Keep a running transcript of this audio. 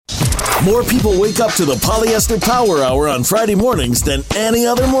More people wake up to the Polyester Power Hour on Friday mornings than any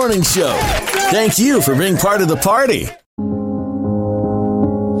other morning show. Thank you for being part of the party.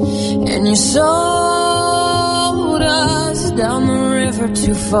 And you sold us down the river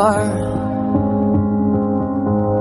too far.